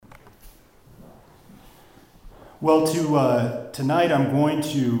Well, tonight I'm going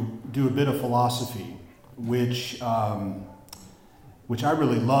to do a bit of philosophy, which I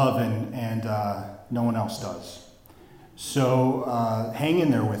really love and no one else does. So hang in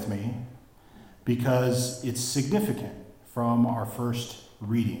there with me because it's significant from our first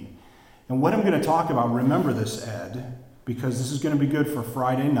reading. And what I'm going to talk about, remember this, Ed, because this is going to be good for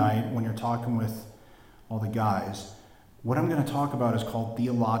Friday night when you're talking with all the guys. What I'm going to talk about is called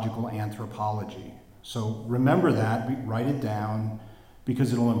theological anthropology. So remember that, write it down,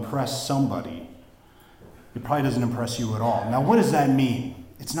 because it'll impress somebody. It probably doesn't impress you at all. Now, what does that mean?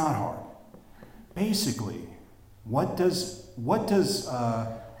 It's not hard. Basically, what does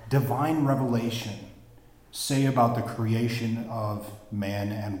divine revelation say about the creation of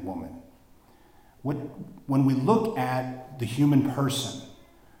man and woman? When we look at the human person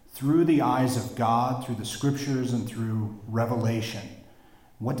through the eyes of God, through the scriptures, and through revelation,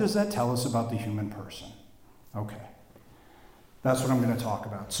 what does that tell us about the human person? Okay, that's what I'm going to talk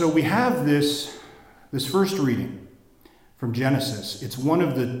about. So we have this first reading from Genesis. It's one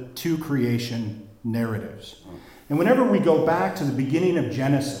of the two creation narratives. And whenever we go back to the beginning of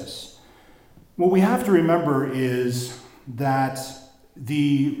Genesis, what we have to remember is that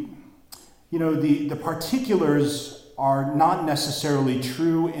the particulars are not necessarily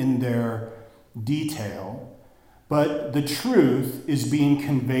true in their detail, but the truth is being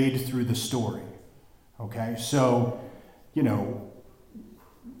conveyed through the story. Okay, so,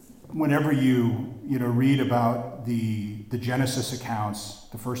 whenever you read about the Genesis accounts,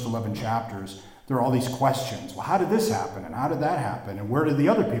 the first 11 chapters, there are all these questions. Well, how did this happen? And how did that happen? And where did the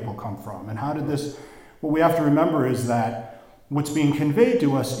other people come from? And how did this... What we have to remember is that what's being conveyed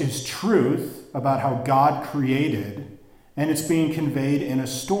to us is truth about how God created, and it's being conveyed in a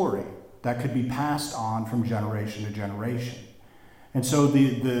story that could be passed on from generation to generation. And so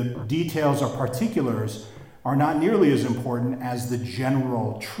the details or particulars are not nearly as important as the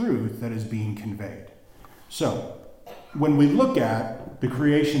general truth that is being conveyed. So, when we look at the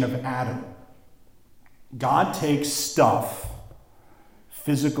creation of Adam, God takes stuff,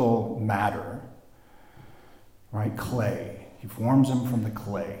 physical matter, right, clay. He forms him from the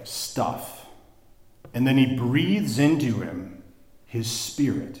clay, stuff. And then he breathes into him his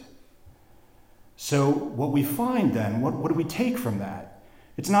spirit. So what we find then, what do we take from that?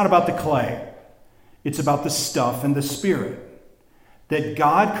 It's not about the clay. It's about the stuff and the spirit. That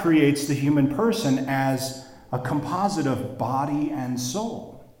God creates the human person as a composite of body and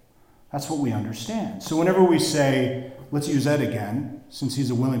soul. That's what we understand. So whenever we say, let's use Ed again, since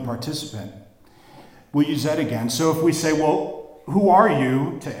he's a willing participant, we'll use Ed again. So if we say, well, who are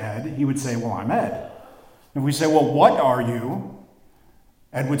you to Ed? He would say, well, I'm Ed. If we say, well, what are you?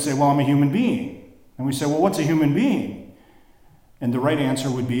 Ed would say, well, I'm a human being. And we say, well, what's a human being? And the right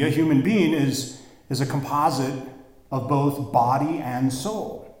answer would be a human being is a composite of both body and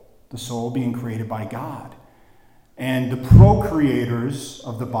soul, the soul being created by God, and the procreators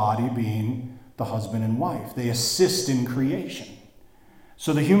of the body being the husband and wife. They assist in creation.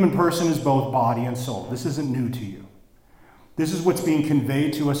 So the human person is both body and soul. This isn't new to you. This is what's being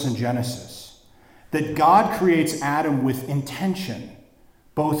conveyed to us in Genesis, that God creates Adam with intention,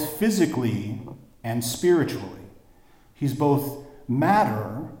 both physically and spiritually. He's both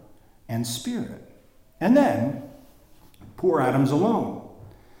matter and spirit. And then, poor Adam's alone.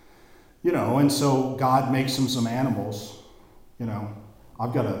 And so God makes him some animals.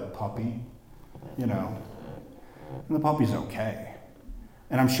 I've got a puppy, and the puppy's okay.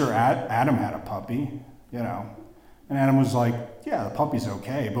 And I'm sure Adam had a puppy, and Adam was like, yeah, the puppy's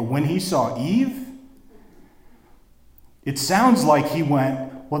okay. But when he saw Eve, it sounds like he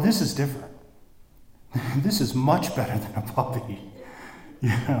went, well, this is different. This is much better than a puppy.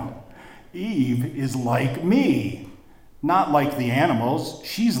 Eve is like me. Not like the animals.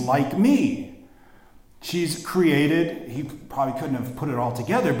 She's like me. She's created, he probably couldn't have put it all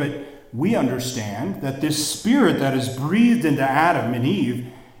together, but we understand that this spirit that is breathed into Adam and Eve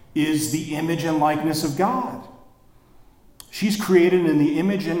is the image and likeness of God. She's created in the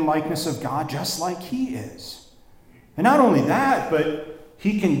image and likeness of God just like he is. And not only that, but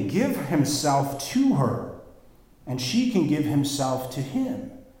he can give himself to her, and she can give himself to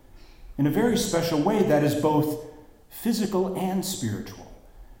him in a very special way that is both physical and spiritual.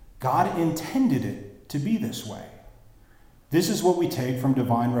 God intended it to be this way. This is what we take from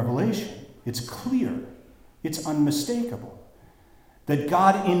divine revelation. It's clear, it's unmistakable, that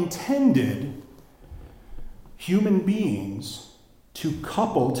God intended human beings to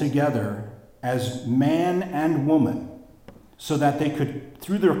couple together as man and woman, so that they could,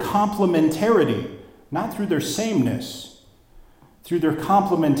 through their complementarity, not through their sameness, through their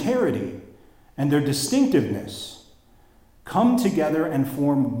complementarity, and their distinctiveness come together and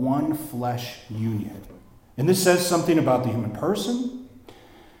form one flesh union. And this says something about the human person.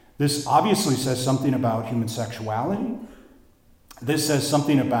 This obviously says something about human sexuality. This says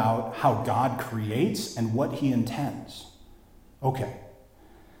something about how God creates and what he intends. Okay.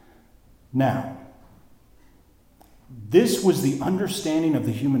 Now, this was the understanding of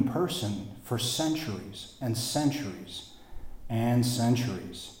the human person for centuries and centuries and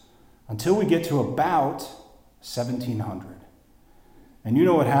centuries, until we get to about 1700. And you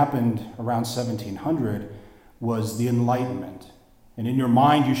know what happened around 1700 was the Enlightenment. And in your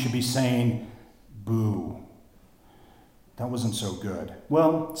mind, you should be saying, boo. That wasn't so good.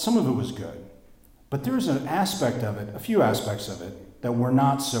 Well, some of it was good. But there's an aspect of it, a few aspects of it, that were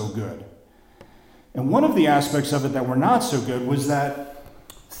not so good. And one of the aspects of it that were not so good was that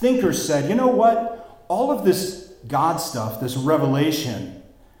thinkers said, you know what? All of this God stuff, this revelation,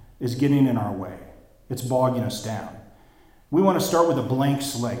 is getting in our way. It's bogging us down. We want to start with a blank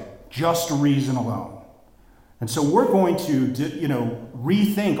slate, just reason alone. And so we're going to,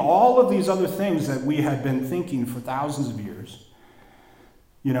 rethink all of these other things that we had been thinking for thousands of years.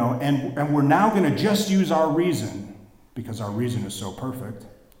 And we're now going to just use our reason, because our reason is so perfect.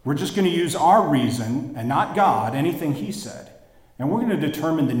 We're just going to use our reason and not God, anything he said. And we're going to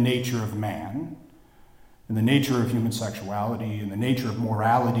determine the nature of man, and the nature of human sexuality, and the nature of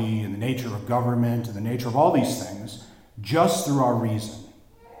morality, and the nature of government, and the nature of all these things, just through our reason.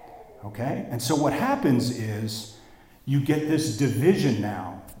 Okay? And so what happens is you get this division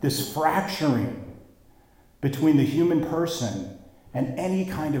now, this fracturing between the human person and any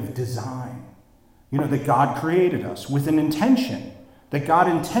kind of design. That God created us with an intention, that God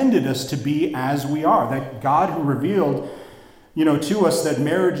intended us to be as we are, that God who revealed, to us that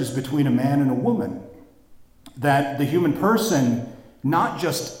marriage is between a man and a woman, that the human person, not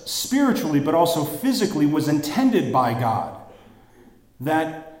just spiritually, but also physically, was intended by God,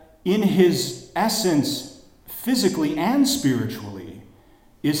 that in his essence, physically and spiritually,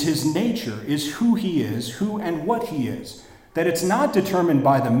 is his nature, is who he is, who and what he is. That it's not determined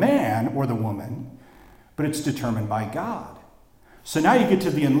by the man or the woman, but it's determined by God. So now you get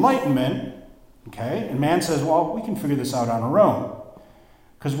to the Enlightenment, okay, and man says, well, we can figure this out on our own,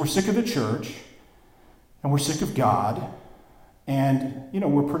 because we're sick of the church, and we're sick of God, and,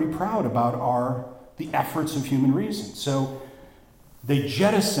 we're pretty proud about the efforts of human reason. So they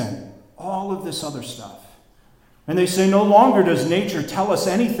jettison all of this other stuff. And they say no longer does nature tell us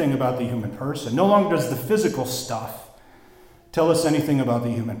anything about the human person. No longer does the physical stuff tell us anything about the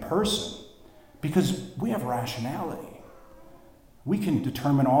human person, because we have rationality. We can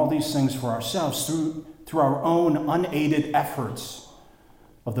determine all these things for ourselves through our own unaided efforts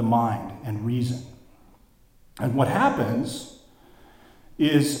of the mind and reason. And what happens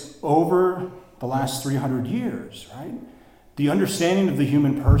is, over the last 300 years, right, the understanding of the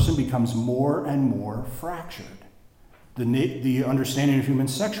human person becomes more and more fractured. The understanding of human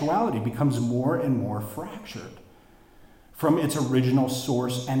sexuality becomes more and more fractured from its original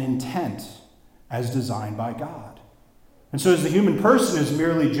source and intent as designed by God. And so as the human person is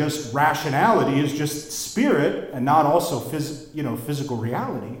merely just rationality, is just spirit, and not also physical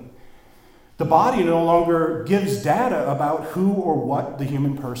reality, the body no longer gives data about who or what the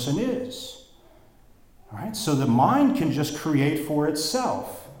human person is. All right? So the mind can just create for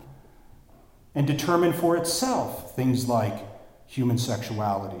itself and determine for itself things like human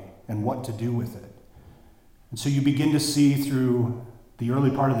sexuality and what to do with it. And so you begin to see through the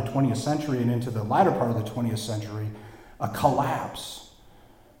early part of the 20th century and into the latter part of the 20th century a collapse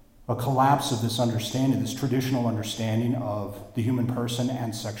of this understanding, this traditional understanding of the human person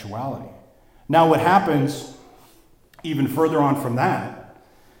and sexuality. Now what happens even further on from that,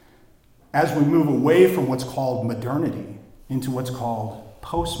 as we move away from what's called modernity into what's called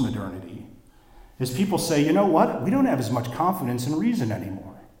postmodernity, is people say, you know what, we don't have as much confidence in reason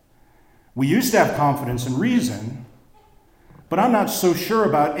anymore. We used to have confidence in reason, but I'm not so sure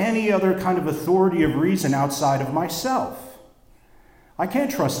about any other kind of authority of reason outside of myself. I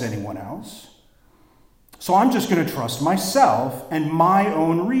can't trust anyone else. So I'm just going to trust myself and my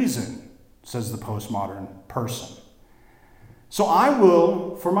own reason, says the postmodern person. So I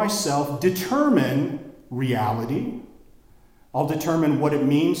will, for myself, determine reality. I'll determine what it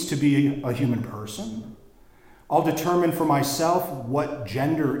means to be a human person. I'll determine for myself what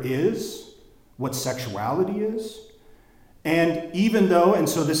gender is, what sexuality is. And even though, and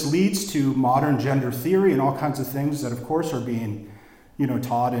so this leads to modern gender theory and all kinds of things that, of course, are being,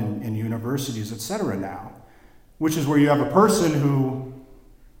 taught in universities, etc. now, which is where you have a person who,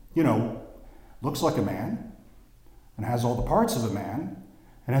 looks like a man and has all the parts of a man,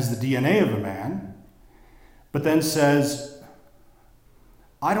 and has the DNA of a man, but then says,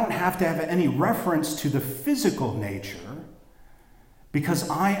 I don't have to have any reference to the physical nature because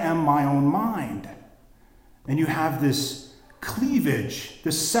I am my own mind. And you have this cleavage,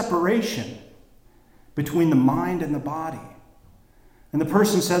 this separation between the mind and the body. And the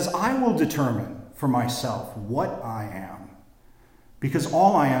person says, I will determine for myself what I am, because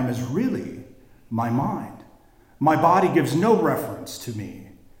all I am is really my mind. My body gives no reference to me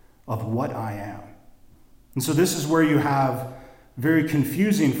of what I am. And so this is where you have very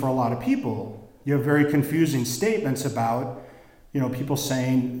confusing for a lot of people. You have very confusing statements about, people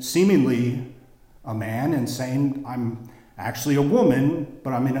saying seemingly a man and saying I'm actually a woman,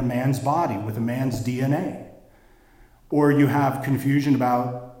 but I'm in a man's body with a man's DNA. Or you have confusion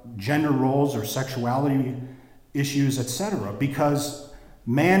about gender roles or sexuality issues, etc., because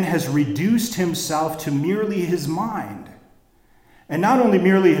man has reduced himself to merely his mind. And not only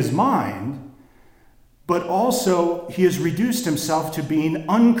merely his mind, but also he has reduced himself to being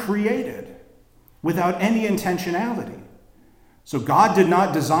uncreated without any intentionality. So God did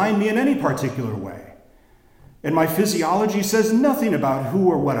not design me in any particular way. And my physiology says nothing about who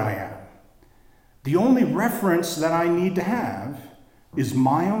or what I am. The only reference that I need to have is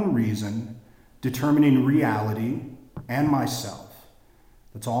my own reason determining reality and myself.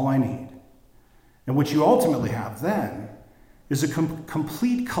 That's all I need. And what you ultimately have then is a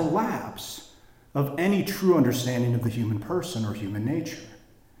complete collapse of any true understanding of the human person or human nature.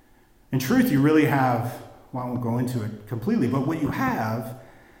 In truth, you really have, well, I won't go into it completely, but what you have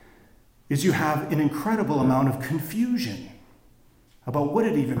is you have an incredible amount of confusion about what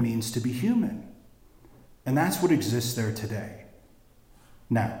it even means to be human. And that's what exists there today.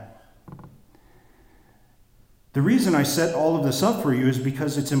 Now, the reason I set all of this up for you is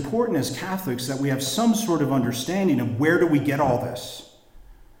because it's important as Catholics that we have some sort of understanding of where do we get all this.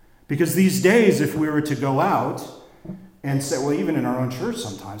 Because these days, if we were to go out and say, well, even in our own church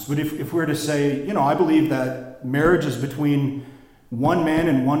sometimes, but if we were to say, I believe that marriage is between one man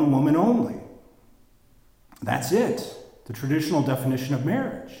and one woman only. That's it, the traditional definition of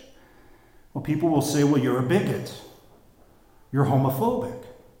marriage. Well, people will say, well, you're a bigot. You're homophobic.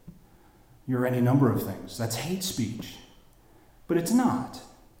 You're any number of things. That's hate speech. But it's not.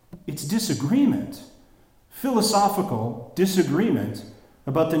 It's disagreement, philosophical disagreement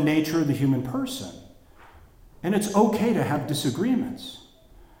about the nature of the human person. And it's okay to have disagreements.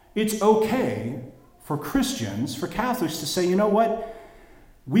 It's okay for Christians, for Catholics to say, you know what?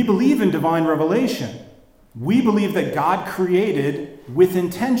 We believe in divine revelation. We believe that God created with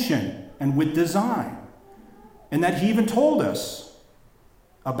intention and with design. And that he even told us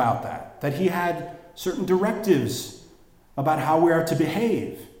about that he had certain directives about how we are to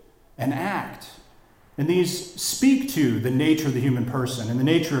behave and act. And these speak to the nature of the human person and the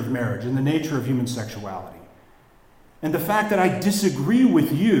nature of marriage and the nature of human sexuality. And the fact that I disagree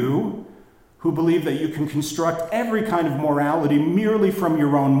with you, who believe that you can construct every kind of morality merely from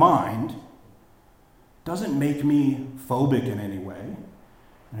your own mind, doesn't make me phobic in any way,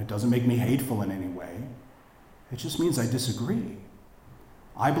 and it doesn't make me hateful in any way. It just means I disagree.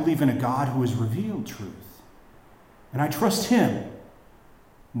 I believe in a God who has revealed truth, and I trust him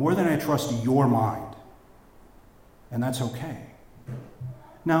more than I trust your mind, and that's okay.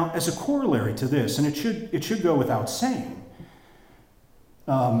 Now, as a corollary to this, and it should go without saying,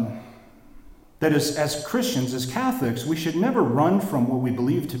 that as Christians, as Catholics, we should never run from what we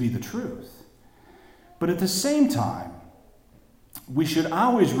believe to be the truth. But at the same time, we should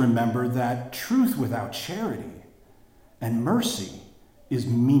always remember that truth without charity and mercy is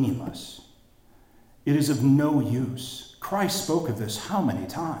meaningless. It is of no use. Christ spoke of this how many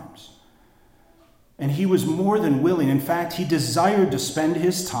times? And he was more than willing. In fact, he desired to spend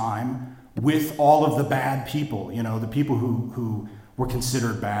his time with all of the bad people, the people who were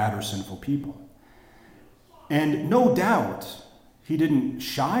considered bad or sinful people. And no doubt, he didn't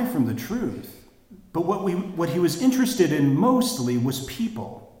shy from the truth. But what he was interested in mostly was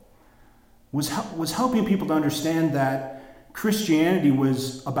people, was helping people to understand that Christianity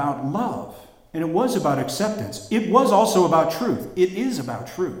was about love, and it was about acceptance. It was also about truth. It is about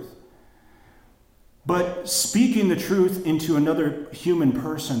truth. But speaking the truth into another human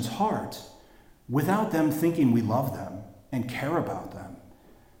person's heart without them thinking we love them and care about them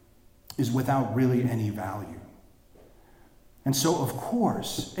is without really any value. And so, of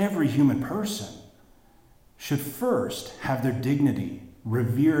course, every human person should first have their dignity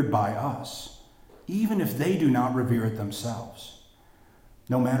revered by us, even if they do not revere it themselves,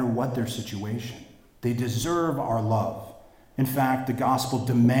 no matter what their situation. They deserve our love. In fact, the gospel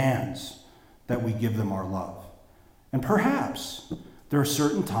demands that we give them our love. And perhaps There are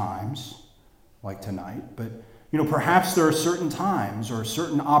certain times, like tonight, but perhaps there are certain times or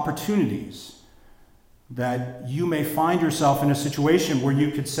certain opportunities that you may find yourself in a situation where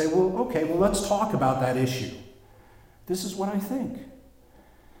you could say, well, let's talk about that issue. This is what I think.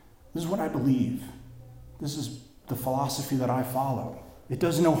 This is what I believe. This is the philosophy that I follow. It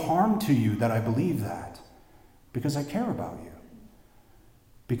does no harm to you that I believe that, because I care about you.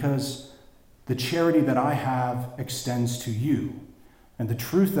 Because the charity that I have extends to you, and the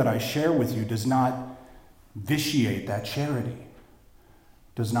truth that I share with you does not vitiate that charity,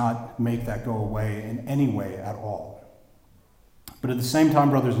 does not make that go away in any way at all. But at the same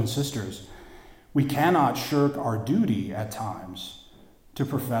time, brothers and sisters, we cannot shirk our duty at times to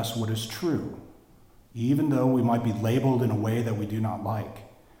profess what is true, even though we might be labeled in a way that we do not like.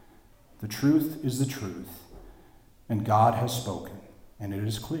 The truth is the truth, and God has spoken, and it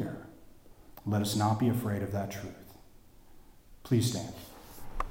is clear. Let us not be afraid of that truth. Please stand.